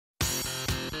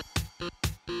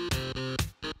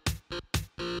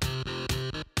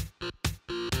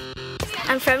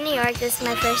I'm from New York. This is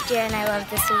my first year and I love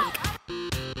this week.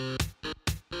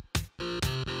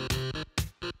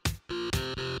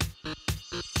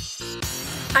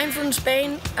 I'm from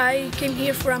Spain. I came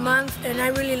here for a month and I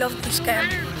really love this camp.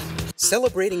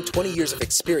 Celebrating 20 years of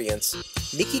experience,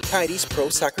 Kydes Pro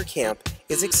Soccer Camp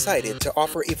is excited to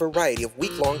offer a variety of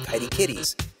week-long Kydes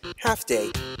Kitties,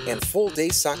 half-day, and full-day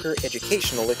soccer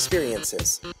educational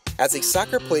experiences. As a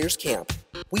soccer players camp,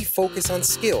 we focus on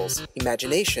skills,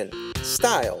 imagination,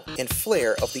 style, and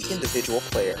flair of the individual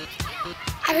player.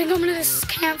 I've been coming to this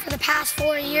camp for the past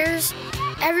 4 years.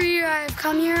 Every year I've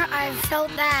come here, I've felt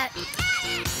that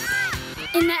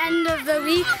in the end of the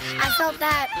week, I felt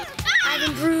that I've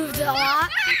improved a lot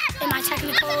in my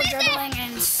technical dribbling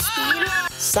and speed.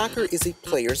 Soccer is a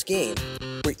player's game,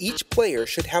 where each player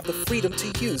should have the freedom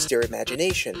to use their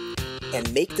imagination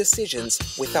and make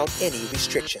decisions without any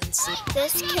restrictions.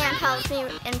 This camp helps me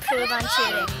improve on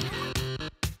shooting.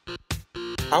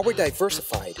 Our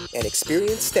diversified and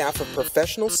experienced staff of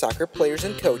professional soccer players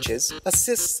and coaches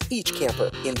assists each camper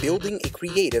in building a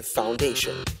creative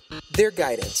foundation. Their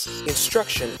guidance,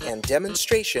 instruction, and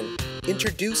demonstration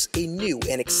introduce a new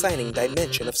and exciting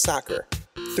dimension of soccer.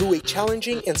 Through a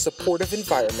challenging and supportive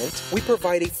environment, we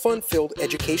provide a fun-filled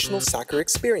educational soccer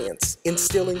experience,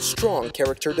 instilling strong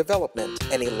character development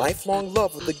and a lifelong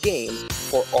love of the game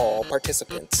for all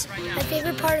participants. My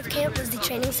favorite part of camp was the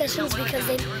training sessions because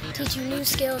they teach you new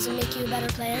skills and make you a better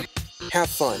player. Have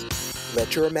fun,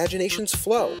 let your imaginations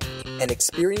flow, and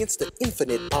experience the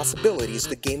infinite possibilities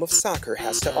the game of soccer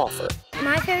has to offer.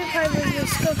 My favorite part was the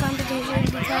skill competition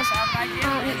because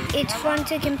it's fun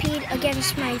to compete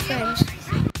against my friends.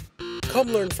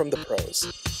 Come learn from the pros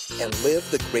and live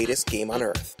the greatest game on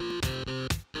earth.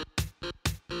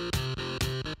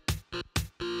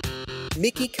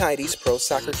 Kydes Pro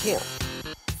Soccer Camp.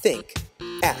 Think,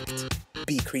 act,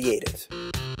 be creative.